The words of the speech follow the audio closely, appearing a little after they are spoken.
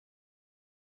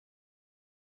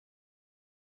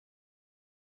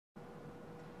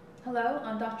Hello,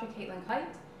 I'm Dr. Caitlin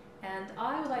Kite, and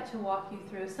I would like to walk you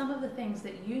through some of the things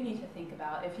that you need to think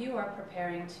about if you are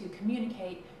preparing to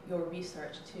communicate your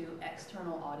research to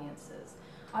external audiences.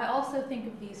 I also think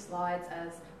of these slides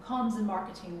as Comms and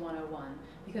Marketing 101,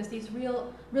 because these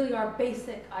really are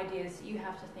basic ideas that you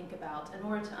have to think about in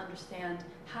order to understand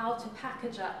how to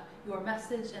package up your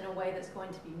message in a way that's going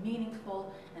to be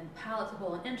meaningful and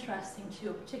palatable and interesting to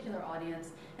a particular audience,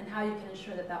 and how you can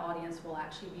ensure that that audience will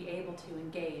actually be able to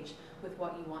engage with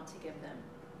what you want to give them.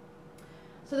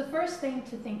 So the first thing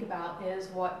to think about is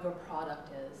what your product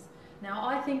is. Now,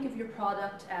 I think of your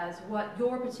product as what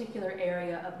your particular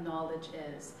area of knowledge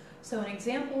is. So an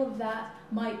example of that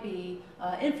might be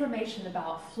information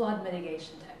about flood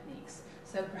mitigation techniques.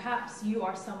 So perhaps you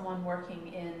are someone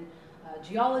working in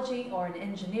geology or in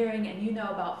engineering, and you know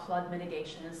about flood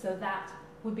mitigation, and so that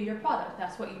would be your product.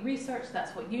 That's what you research,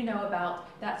 that's what you know about,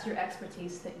 that's your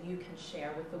expertise that you can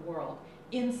share with the world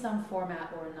in some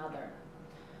format or another.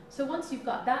 So once you've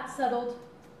got that settled,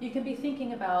 you can be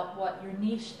thinking about what your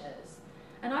niche is.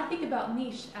 And I think about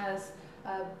niche as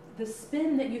the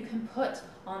spin that you can put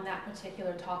on that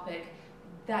particular topic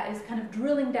that is kind of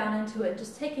drilling down into it,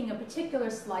 just taking a particular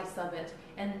slice of it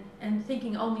and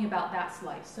thinking only about that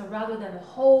slice. So rather than the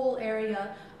whole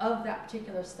area of that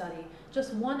particular study,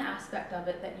 just one aspect of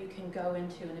it that you can go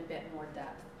into in a bit more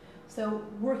depth. So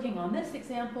working on this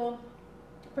example,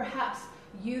 perhaps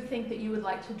you think that you would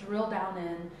like to drill down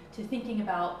in to thinking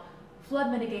about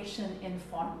flood mitigation in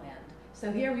farmland.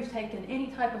 So here we've taken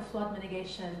any type of flood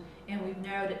mitigation and we've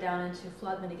narrowed it down into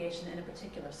flood mitigation in a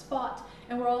particular spot,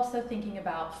 and we're also thinking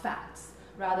about facts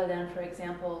rather than, for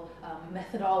example,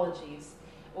 methodologies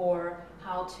or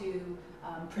how to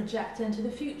project into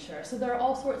the future. So there are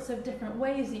all sorts of different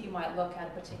ways that you might look at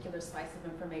a particular slice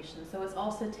of information, so it's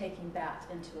also taking that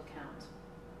into account.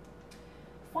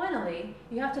 Finally,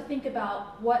 you have to think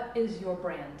about what is your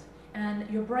brand. And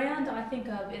your brand, I think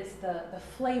of, is the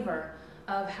flavor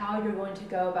of how you're going to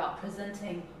go about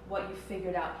presenting what you've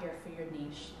figured out here for your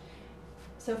niche.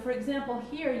 So for example,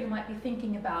 here you might be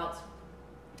thinking about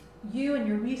you and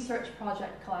your research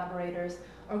project collaborators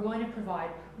are going to provide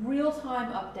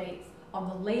real-time updates on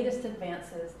the latest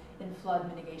advances in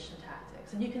flood mitigation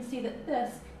tactics. And you can see that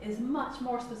this is much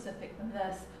more specific than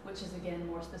this, which is again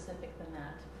more specific than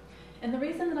that. And the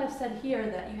reason that I've said here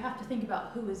that you have to think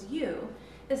about who is you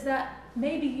is that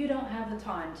maybe you don't have the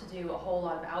time to do a whole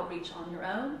lot of outreach on your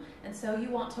own, and so you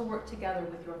want to work together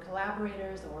with your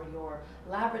collaborators or your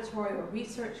laboratory or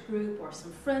research group or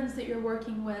some friends that you're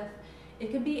working with.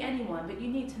 It can be anyone, but you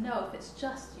need to know if it's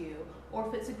just you or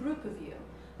if it's a group of you.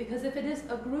 Because if it is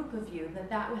a group of you, then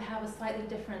that would have a slightly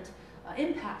different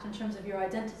impact in terms of your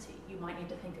identity. You might need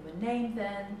to think of a name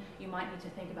then, you might need to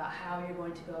think about how you're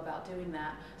going to go about doing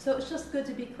that. So it's just good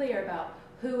to be clear about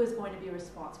who is going to be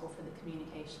responsible for the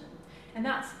communication. And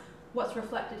that's what's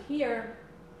reflected here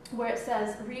where it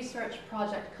says research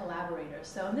project collaborators.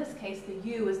 So in this case, the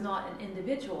you is not an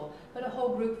individual, but a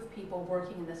whole group of people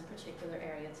working in this particular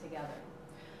area together.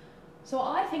 So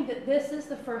I think that this is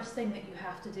the first thing that you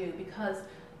have to do, because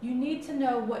you need to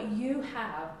know what you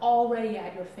have already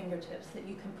at your fingertips that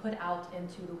you can put out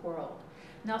into the world.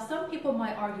 Now, some people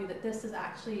might argue that this is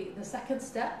actually the second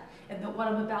step, and that what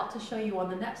I'm about to show you on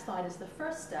the next slide is the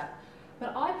first step.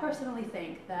 But I personally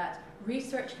think that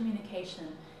research communication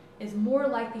is more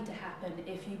likely to happen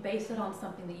if you base it on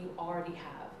something that you already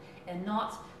have, and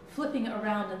not flipping it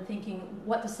around and thinking,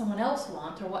 what does someone else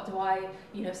want, or what do I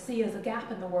see as a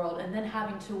gap in the world, and then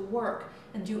having to work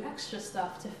and do extra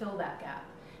stuff to fill that gap.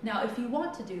 Now, if you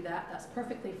want to do that, that's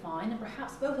perfectly fine, and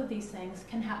perhaps both of these things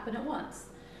can happen at once.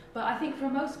 But I think for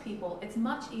most people, it's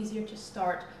much easier to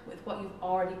start with what you've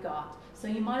already got. So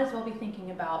you might as well be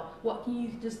thinking about what can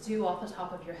you just do off the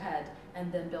top of your head,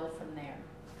 and then build from there.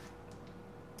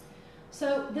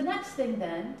 So the next thing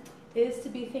then is to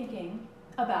be thinking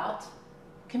about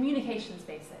communications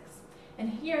basics. And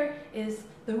here is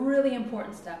the really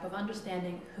important step of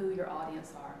understanding who your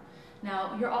audience are.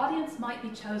 Now, your audience might be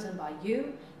chosen by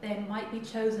you. They might be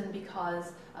chosen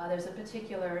because there's a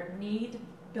particular need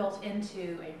built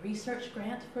into a research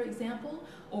grant, for example,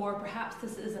 or perhaps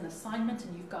this is an assignment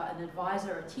and you've got an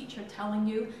advisor or teacher telling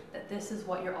you that this is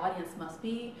what your audience must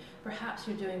be. Perhaps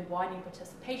you're doing widening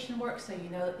participation work, so you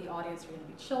know that the audience are going to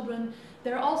be children.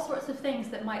 There are all sorts of things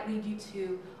that might lead you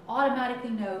to automatically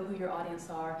know who your audience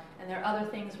are, and there are other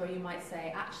things where you might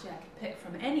say, actually I can pick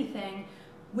from anything,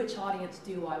 which audience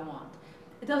do I want?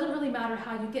 It doesn't really matter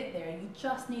how you get there, you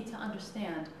just need to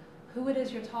understand who it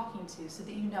is you're talking to so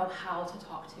that you know how to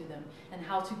talk to them and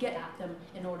how to get at them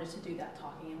in order to do that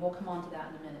talking, and we'll come on to that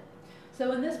in a minute.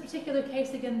 So in this particular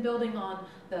case, again, building on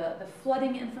the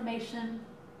flooding information,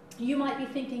 You might be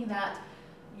thinking that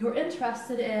you're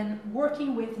interested in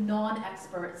working with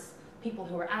non-experts, people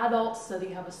who are adults, so that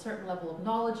you have a certain level of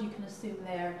knowledge you can assume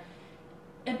there.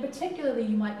 And particularly,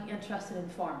 you might be interested in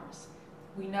farmers.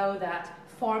 We know that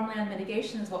farmland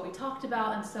mitigation is what we talked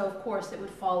about, and so of course it would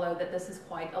follow that this is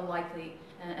quite a likely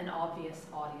and obvious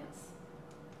audience.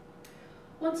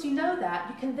 Once you know that,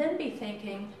 you can then be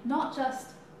thinking not just,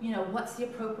 what's the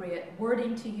appropriate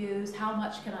wording to use, how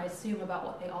much can I assume about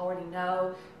what they already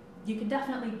know. You can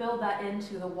definitely build that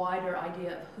into the wider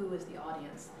idea of who is the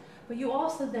audience. But you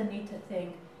also then need to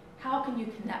think, how can you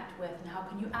connect with and how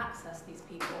can you access these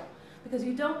people? Because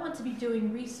you don't want to be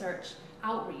doing research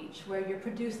outreach where you're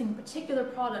producing a particular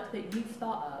product that you've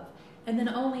thought of and then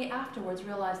only afterwards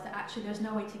realize that actually there's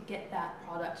no way to get that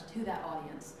product to that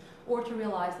audience, or to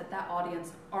realize that that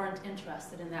audience aren't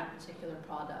interested in that particular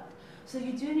product. So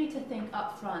you do need to think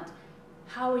up front,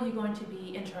 how are you going to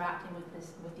be interacting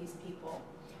with these people?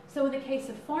 So in the case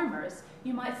of farmers,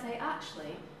 you might say,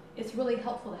 actually, it's really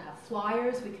helpful to have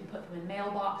flyers. We can put them in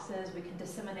mailboxes. We can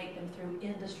disseminate them through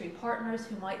industry partners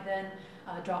who might then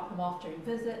drop them off during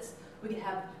visits. We could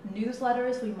have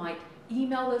newsletters. We might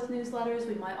email those newsletters.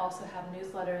 We might also have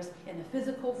newsletters in the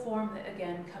physical form that,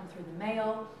 again, come through the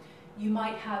mail. You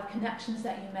might have connections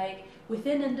that you make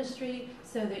within industry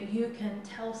so that you can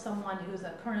tell someone who's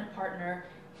a current partner,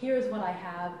 here's what I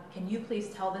have, can you please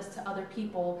tell this to other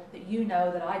people that you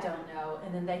know that I don't know,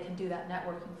 and then they can do that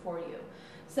networking for you.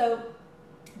 So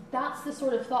that's the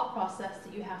sort of thought process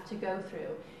that you have to go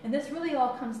through. And this really all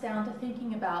comes down to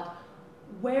thinking about,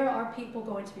 where are people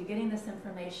going to be getting this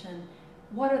information?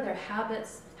 What are their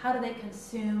habits? How do they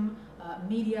consume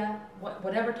media,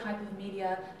 whatever type of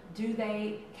media? Do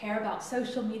they care about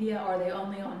social media? Are they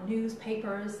only on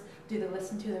newspapers? Do they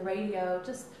listen to the radio?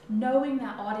 Just knowing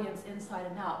that audience inside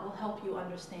and out will help you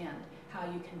understand how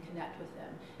you can connect with them.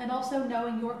 And also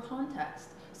knowing your context.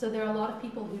 So there are a lot of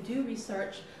people who do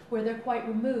research where they're quite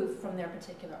removed from their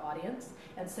particular audience,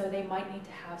 and so they might need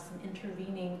to have some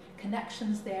intervening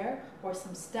connections there, or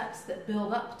some steps that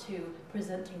build up to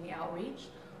presenting the outreach.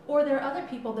 Or there are other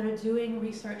people that are doing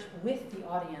research with the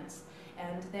audience,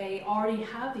 and they already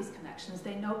have these connections.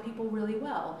 They know people really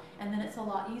well, and then it's a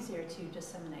lot easier to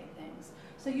disseminate things.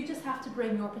 So you just have to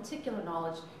bring your particular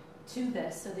knowledge to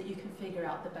this so that you can figure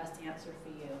out the best answer for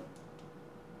you.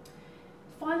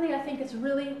 Finally, I think it's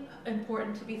really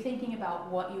important to be thinking about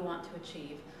what you want to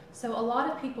achieve. So a lot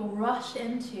of people rush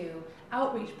into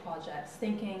outreach projects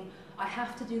thinking, I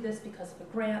have to do this because of a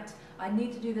grant, I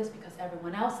need to do this because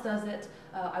everyone else does it,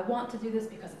 I want to do this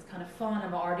because it's kind of fun,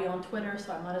 I'm already on Twitter,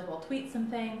 so I might as well tweet some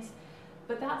things.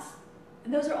 But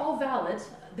those are all valid.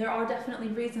 There are definitely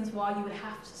reasons why you would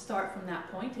have to start from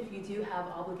that point if you do have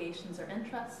obligations or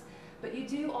interests. But you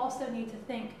do also need to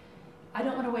think, I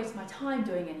don't want to waste my time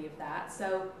doing any of that,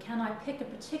 so can I pick a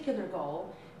particular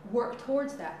goal, work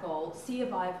towards that goal, see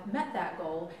if I've met that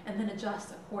goal, and then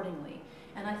adjust accordingly.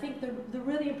 And I think the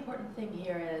really important thing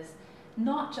here is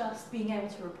not just being able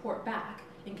to report back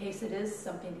in case it is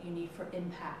something that you need for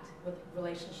impact with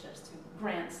relationships to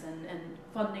grants and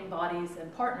funding bodies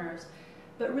and partners,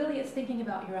 but really it's thinking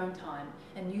about your own time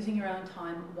and using your own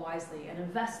time wisely and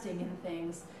investing in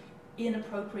things in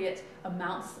appropriate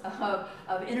amounts of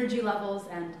energy levels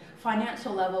and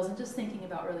financial levels, and just thinking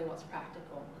about really what's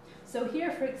practical. So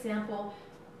here, for example,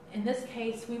 in this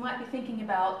case, we might be thinking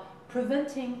about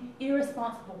preventing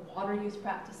irresponsible water use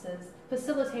practices,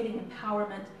 facilitating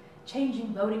empowerment,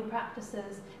 changing voting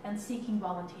practices, and seeking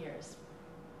volunteers.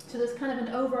 So there's kind of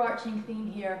an overarching theme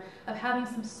here of having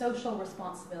some social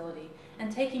responsibility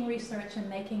and taking research and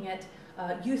making it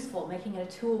useful, making it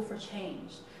a tool for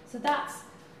change. So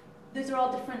these are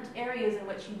all different areas in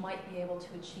which you might be able to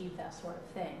achieve that sort of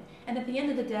thing. And at the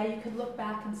end of the day, you could look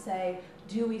back and say,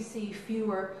 do we see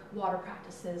fewer water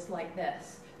practices like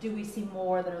this? Do we see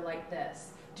more that are like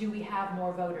this? Do we have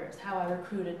more voters? Have I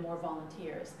recruited more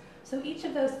volunteers? So each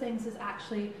of those things is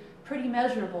actually pretty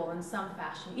measurable in some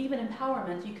fashion. Even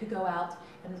empowerment, you could go out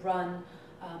and run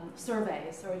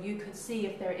surveys, or you could see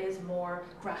if there is more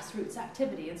grassroots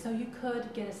activity. And so you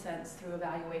could get a sense through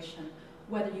evaluation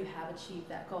whether you have achieved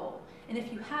that goal. And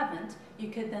if you haven't, you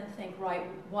could then think, right,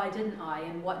 why didn't I,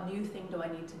 and what new thing do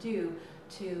I need to do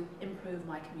to improve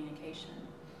my communication?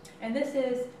 And this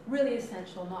is really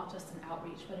essential, not just in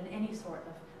outreach, but in any sort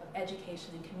of education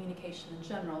and communication in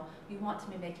general. You want to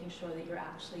be making sure that you're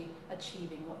actually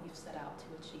achieving what you've set out to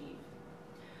achieve.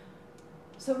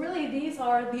 So really, these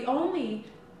are the only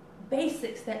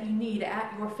basics that you need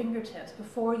at your fingertips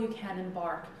before you can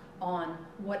embark on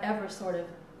whatever sort of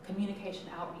communication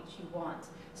outreach you want.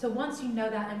 So once you know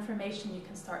that information, you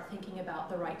can start thinking about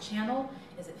the right channel.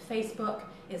 Is it Facebook?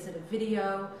 Is it a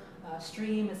video?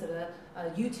 stream? Is it a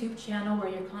YouTube channel where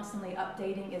you're constantly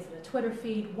updating? Is it a Twitter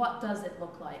feed? What does it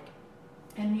look like?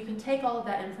 And you can take all of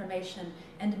that information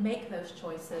and make those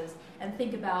choices and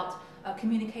think about a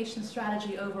communication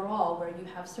strategy overall, where you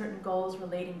have certain goals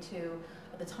relating to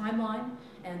the timeline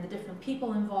and the different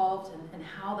people involved, and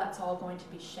how that's all going to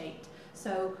be shaped.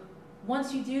 So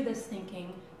once you do this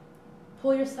thinking,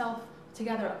 pull yourself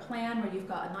together a plan where you've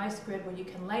got a nice grid where you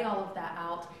can lay all of that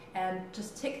out and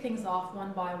just tick things off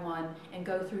one by one and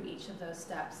go through each of those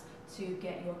steps to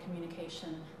get your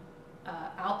communication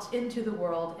out into the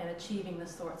world and achieving the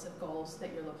sorts of goals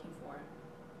that you're looking for.